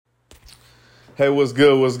Hey, what's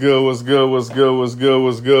good? What's good? What's good? What's good? What's good?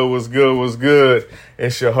 What's good? What's good? What's good?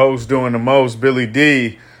 It's your host doing the most, Billy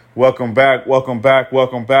D. Welcome back. Welcome back.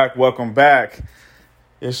 Welcome back. Welcome back.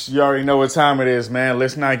 You already know what time it is, man.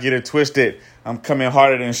 Let's not get it twisted. I'm coming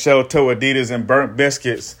harder than shell toe Adidas and burnt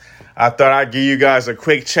biscuits. I thought I'd give you guys a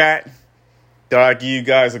quick chat.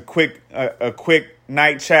 A quick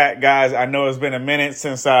night chat, guys. I know it's been a minute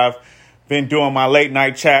since I've been doing my late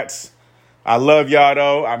night chats. I love y'all,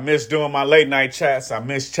 though. I miss doing my late night chats. I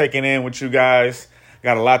miss checking in with you guys.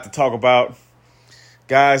 Got a lot to talk about.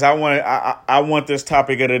 Guys, I want this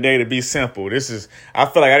topic of the day to be simple. I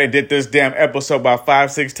feel like I did this damn episode about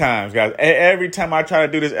 5-6 times, guys. Every time I try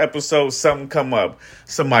to do this episode, something come up.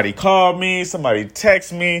 Somebody called me. Somebody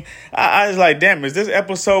text me. I was like, damn, is this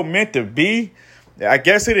episode meant to be? I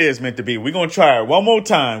guess it is meant to be. We're going to try it one more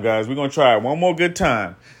time, guys. We're going to try it one more good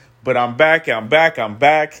time. But I'm back.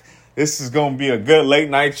 This is going to be a good late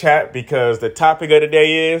night chat because the topic of the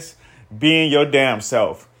day is being your damn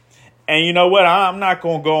self. And you know what? I'm not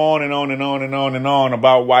going to go on and on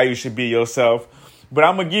about why you should be yourself. But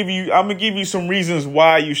I'm going to give you some reasons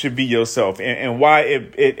why you should be yourself and why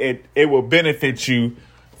it will benefit you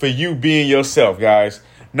for you being yourself, guys.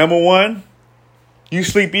 Number one, you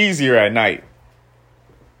sleep easier at night.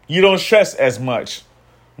 You don't stress as much.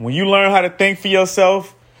 When you learn how to think for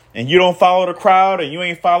yourself, and you don't follow the crowd and you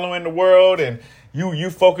ain't following the world and you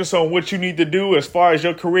focus on what you need to do as far as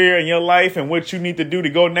your career and your life and what you need to do to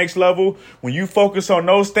go next level. When you focus on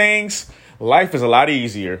those things, life is a lot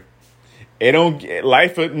easier.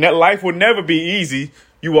 Life will never be easy.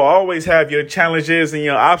 You will always have your challenges and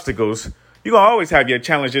your obstacles. You're going to always have your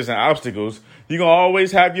challenges and obstacles. You're going to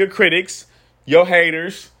always have your critics, your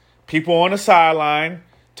haters, people on the sideline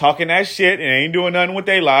talking that shit and ain't doing nothing with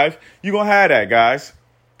their life. You're going to have that, guys.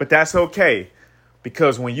 But that's okay,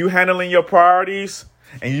 because when you handling your priorities,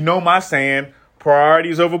 and you know my saying,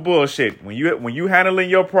 priorities over bullshit. When you handling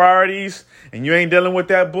your priorities and you ain't dealing with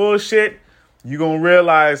that bullshit, you're going to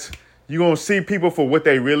realize you're going to see people for what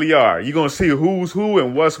they really are. You're going to see who's who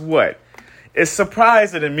and what's what. It's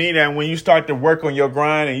surprising to me that when you start to work on your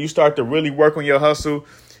grind and you start to really work on your hustle,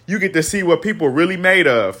 you get to see what people really made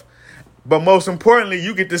of. But most importantly,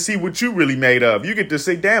 you get to see what you really made of. You get to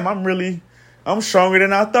say, damn, I'm stronger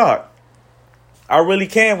than I thought. I really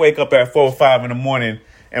can wake up at 4 or 5 in the morning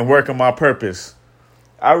and work on my purpose.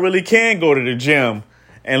 I really can go to the gym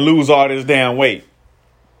and lose all this damn weight.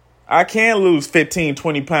 I can lose 15,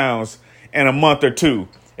 20 pounds in a month or two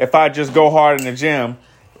if I just go hard in the gym,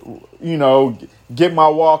 get my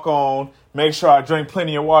walk on, make sure I drink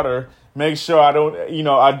plenty of water, make sure I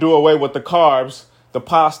do away with the carbs, the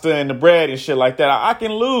pasta and the bread and shit like that. I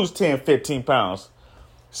can lose 10, 15 pounds.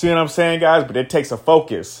 See what I'm saying, guys? But it takes a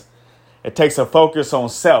focus. It takes a focus on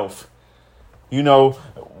self. A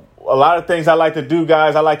lot of things I like to do,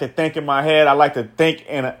 guys, I like to think in my head. I like to think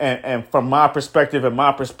and from my perspective and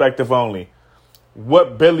my perspective only.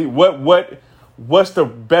 What's the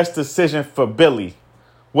best decision for Billy?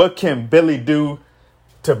 What can Billy do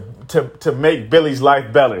to make Billy's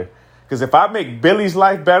life better? Because if I make Billy's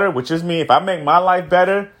life better, which is me, if I make my life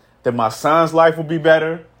better, then my son's life will be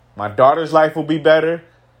better. My daughter's life will be better.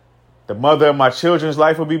 The mother of my children's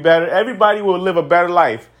life will be better. Everybody will live a better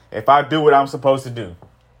life if I do what I'm supposed to do.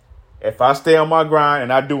 If I stay on my grind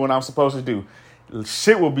and I do what I'm supposed to do,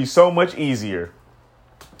 shit will be so much easier.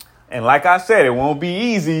 And like I said, it won't be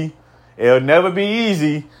easy. It'll never be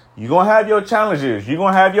easy. You're going to have your challenges. You're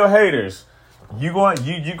going to have your haters. You're going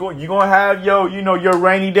to have your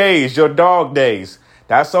rainy days, your dog days.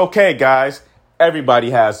 That's okay, guys. Everybody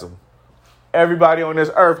has them. Everybody on this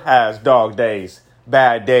earth has dog days,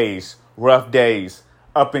 bad days, rough days,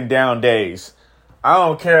 up and down days. I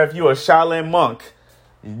don't care if you're a Shaolin monk.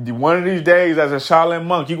 One of these days as a Shaolin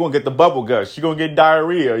monk, you're going to get the bubble guts. You're going to get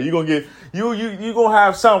diarrhea. You're going to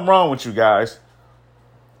have something wrong with you, guys.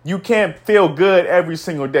 You can't feel good every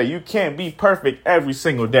single day. You can't be perfect every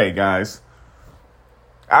single day, guys.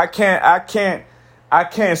 I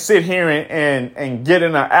can't sit here and get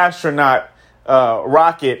in an astronaut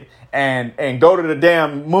rocket and go to the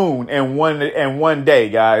damn moon in one day,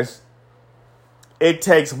 guys. It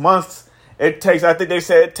takes months. I think they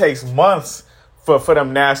said it takes months for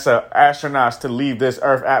them NASA astronauts to leave this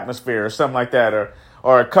Earth atmosphere or something like that,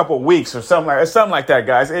 or a couple weeks or something like that,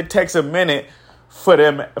 guys. It takes a minute for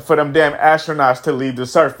them damn astronauts to leave the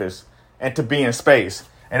surface and to be in space.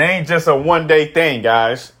 It ain't just a one-day thing,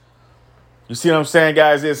 guys. You see what I'm saying,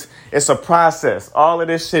 guys? It's a process. All of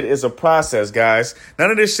this shit is a process, guys.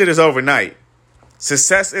 None of this shit is overnight.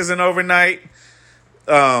 Success isn't overnight.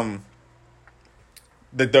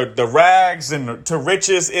 The rags and to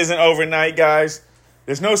riches isn't overnight, guys.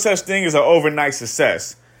 There's no such thing as an overnight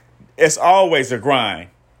success. It's always a grind.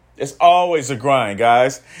 It's always a grind,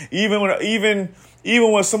 guys. Even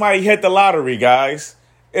when somebody hit the lottery, guys,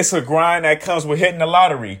 it's a grind that comes with hitting the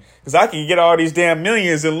lottery. Because I can get all these damn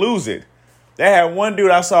millions and lose it. They had one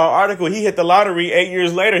dude, I saw an article, he hit the lottery 8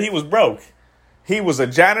 years later, he was broke. He was a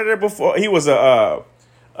janitor before, he was a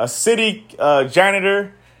city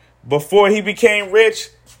janitor before he became rich,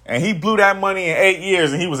 and he blew that money in 8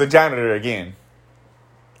 years and he was a janitor again.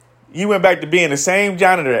 He went back to being the same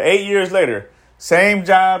janitor 8 years later. Same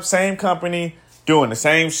job, same company, doing the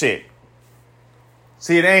same shit.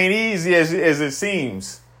 See, it ain't easy as it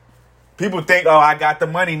seems. People think, oh, I got the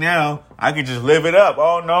money now, I can just live it up.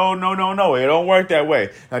 Oh, no. It don't work that way.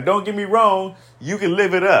 Now, don't get me wrong. You can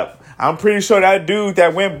live it up. I'm pretty sure that dude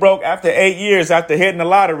that went broke after 8 years after hitting the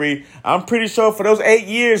lottery, I'm pretty sure for those 8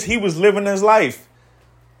 years, he was living his life.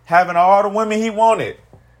 Having all the women he wanted.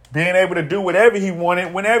 Being able to do whatever he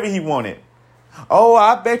wanted, whenever he wanted. Oh,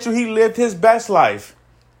 I bet you he lived his best life.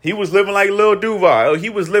 He was living like Lil Duval. Oh, he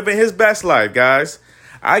was living his best life, guys.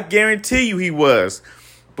 I guarantee you he was.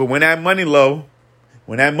 But when that money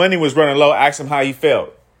was running low, ask him how he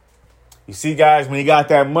felt. You see, guys, when he got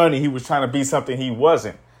that money, he was trying to be something he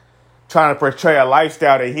wasn't. Trying to portray a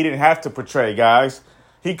lifestyle that he didn't have to portray, guys.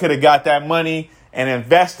 He could have got that money and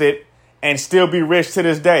invested and still be rich to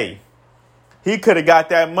this day. He could have got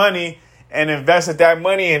that money and invested that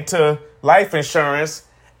money into life insurance,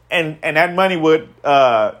 and that money would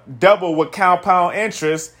double with compound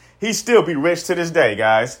interest. He'd still be rich to this day,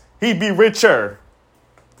 guys. He'd be richer.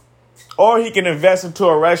 Or he can invest into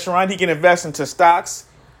a restaurant. He can invest into stocks.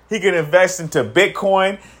 He can invest into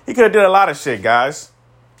Bitcoin. He could have did a lot of shit, guys.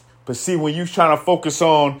 But see, when you trying to focus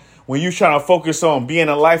on being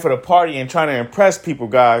the life of the party and trying to impress people,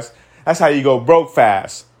 guys, that's how you go broke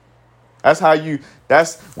fast. That's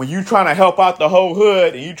when you trying to help out the whole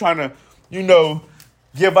hood and you trying to,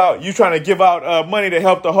 give out money to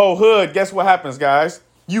help the whole hood. Guess what happens, guys?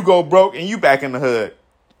 You go broke and you back in the hood.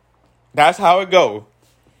 That's how it go.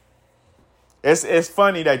 It's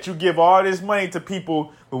funny that you give all this money to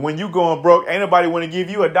people, but when you going broke, ain't nobody want to give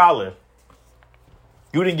you $1.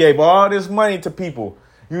 You done gave all this money to people.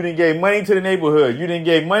 You done gave money to the neighborhood. You done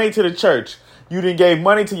gave money to the church. You done gave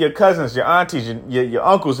money to your cousins, your aunties, your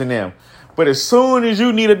uncles and them. But as soon as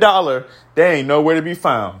you need $1, they ain't nowhere to be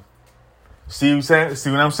found. See what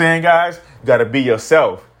I'm saying, guys? You got to be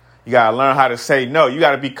yourself. You got to learn how to say no. You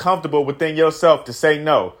got to be comfortable within yourself to say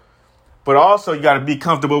no. But also you got to be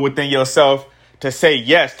comfortable within yourself to say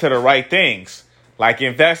yes to the right things, like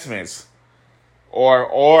investments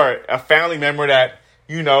or a family member that,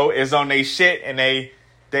 is on their shit and they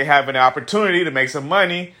have an opportunity to make some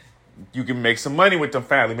money. You can make some money with them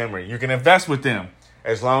family member. You can invest with them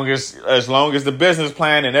as long as the business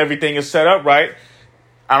plan and everything is set up right.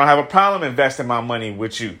 I don't have a problem investing my money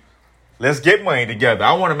with you. Let's get money together.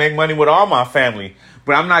 I want to make money with all my family,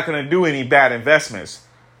 but I'm not going to do any bad investments.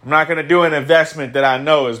 I'm not going to do an investment that I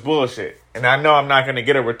know is bullshit, and I know I'm not going to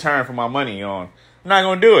get a return for my money on. I'm not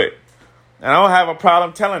going to do it. And I don't have a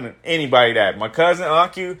problem telling anybody that. My cousin,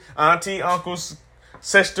 auntie, uncles,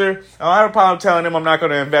 sister, I don't have a problem telling them I'm not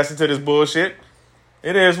going to invest into this bullshit.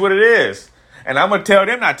 It is what it is. And I'm going to tell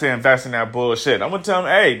them not to invest in that bullshit. I'm going to tell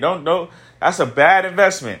them, hey, don't. That's a bad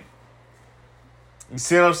investment. You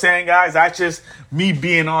see what I'm saying, guys? That's just me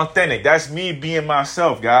being authentic. That's me being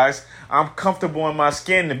myself, guys. I'm comfortable in my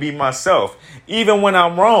skin to be myself. Even when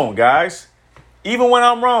I'm wrong, guys.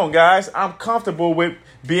 I'm comfortable with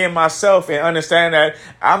being myself and understand that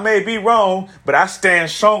I may be wrong, but I stand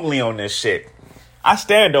strongly on this shit. I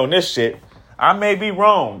stand on this shit. I may be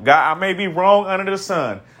wrong. God, I may be wrong under the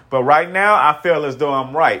sun. But right now, I feel as though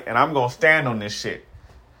I'm right. And I'm going to stand on this shit.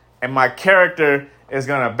 And my character is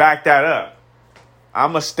going to back that up.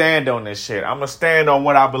 I'm going to stand on this shit. I'm going to stand on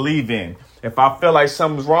what I believe in. If I feel like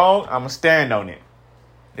something's wrong, I'm going to stand on it.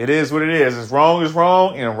 It is what it is. It's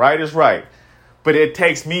wrong and right is right. But it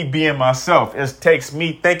takes me being myself. It takes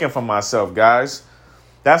me thinking for myself, guys.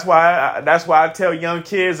 That's why I tell young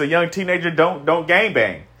kids, a young teenager, don't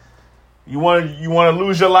gangbang. You want to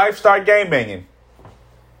lose your life, start gangbanging.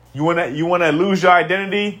 You want to lose your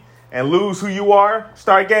identity and lose who you are,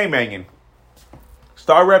 start gangbanging.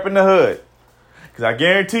 Start repping the hood. Because I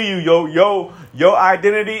guarantee you, your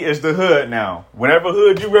identity is the hood now. Whatever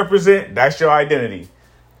hood you represent, that's your identity.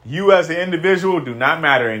 You as an individual do not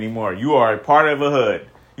matter anymore. You are a part of a hood.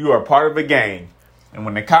 You are a part of a gang. And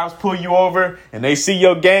when the cops pull you over and they see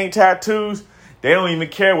your gang tattoos, they don't even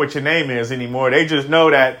care what your name is anymore. They just know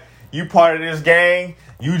that you part of this gang.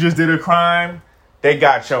 You just did a crime. They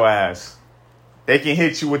got your ass. They can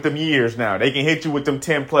hit you with them years now. They can hit you with them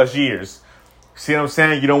 10 plus years. See what I'm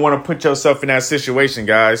saying? You don't want to put yourself in that situation,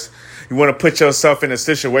 guys. You want to put yourself in a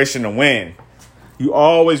situation to win. You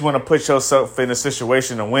always want to put yourself in a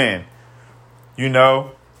situation to win. You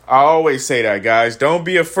know, I always say that, guys. Don't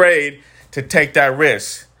be afraid to take that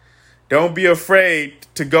risk. Don't be afraid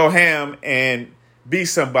to go ham and be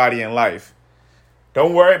somebody in life.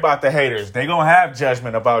 Don't worry about the haters. They're going to have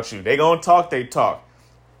judgment about you. They're going to talk they talk.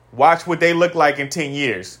 Watch what they look like in 10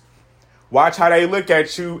 years. Watch how they look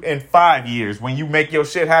at you in 5 years when you make your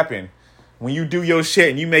shit happen. When you do your shit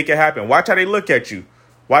and you make it happen. Watch how they look at you.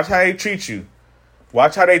 Watch how they treat you.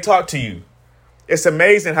 Watch how they talk to you. It's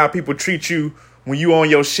amazing how people treat you when you own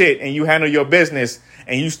your shit and you handle your business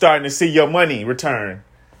and you starting to see your money return.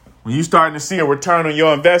 When you starting to see a return on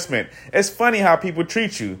your investment. It's funny how people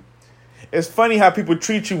treat you. It's funny how people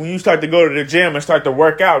treat you when you start to go to the gym and start to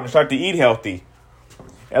work out and start to eat healthy.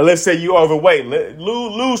 And let's say you overweight,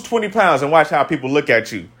 lose 20 pounds and watch how people look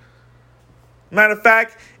at you. Matter of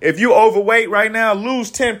fact, if you overweight right now, lose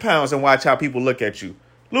 10 pounds and watch how people look at you.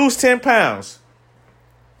 Lose 10 pounds.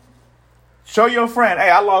 Show your friend, hey,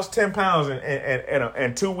 I lost 10 pounds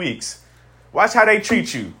in 2 weeks. Watch how they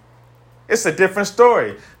treat you. It's a different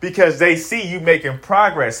story because they see you making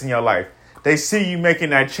progress in your life. They see you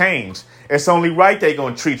making that change. It's only right they're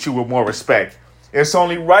going to treat you with more respect. It's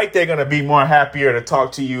only right they're going to be more happier to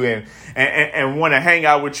talk to you and want to hang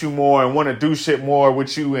out with you more and want to do shit more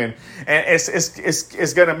with you. And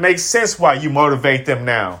it's going to make sense why you motivate them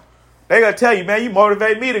now. They're going to tell you, man, you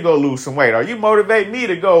motivate me to go lose some weight or you motivate me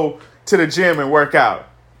to go to the gym and work out.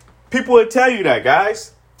 People will tell you that,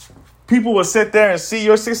 guys. People will sit there and see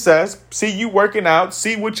your success, see you working out,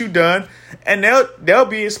 see what you've done, and they'll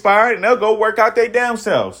be inspired and they'll go work out their damn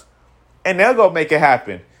selves. And they'll go make it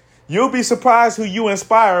happen. You'll be surprised who you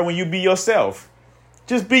inspire when you be yourself.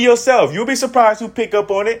 Just be yourself. You'll be surprised who pick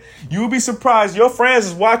up on it. You'll be surprised your friends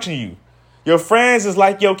is watching you. Your friends is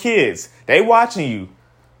like your kids. They watching you.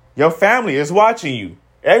 Your family is watching you.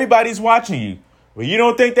 Everybody's watching you. When you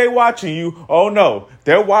don't think they watching you, oh no,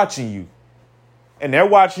 they're watching you. And they're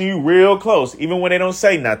watching you real close, even when they don't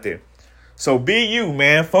say nothing. So be you,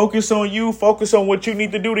 man. Focus on you. Focus on what you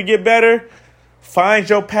need to do to get better. Find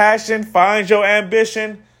your passion. Find your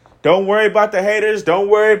ambition. Don't worry about the haters. Don't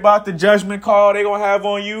worry about the judgment call they're going to have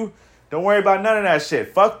on you. Don't worry about none of that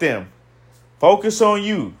shit. Fuck them. Focus on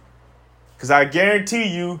you. Because I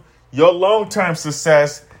guarantee you, your long-term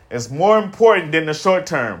success is more important than the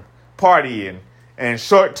short-term partying and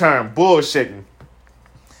short-term bullshitting.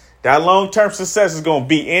 That long-term success is going to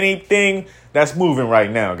be anything that's moving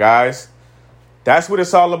right now, guys. That's what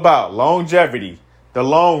it's all about. Longevity. The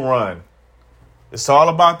long run. It's all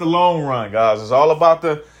about the long run, guys. It's all about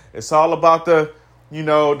the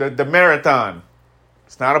marathon.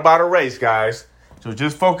 It's not about a race, guys. So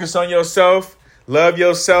just focus on yourself. Love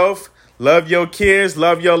yourself. Love your kids.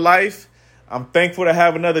 Love your life. I'm thankful to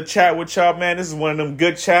have another chat with y'all, man. This is one of them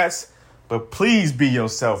good chats. But please be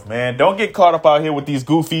yourself, man. Don't get caught up out here with these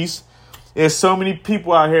goofies. There's so many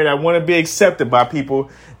people out here that want to be accepted by people.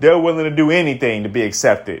 They're willing to do anything to be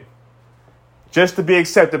accepted. Just to be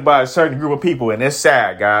accepted by a certain group of people. And it's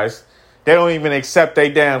sad, guys. They don't even accept their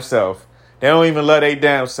damn self. They don't even love their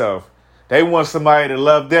damn self. They want somebody to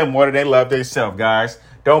love them more than they love themselves, guys.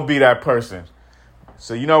 Don't be that person.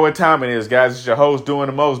 So you know what time it is, guys. It's your host doing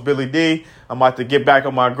the most, Billy D. I'm about to get back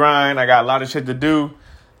on my grind. I got a lot of shit to do.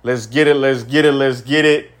 Let's get it. Let's get it. Let's get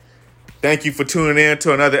it. Thank you for tuning in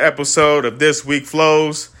to another episode of This Week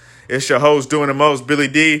Flows. It's your host doing the most, Billy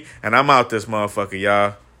D. And I'm out this motherfucker,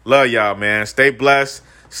 y'all. Love y'all, man. Stay blessed.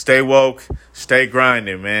 Stay woke. Stay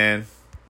grinding, man.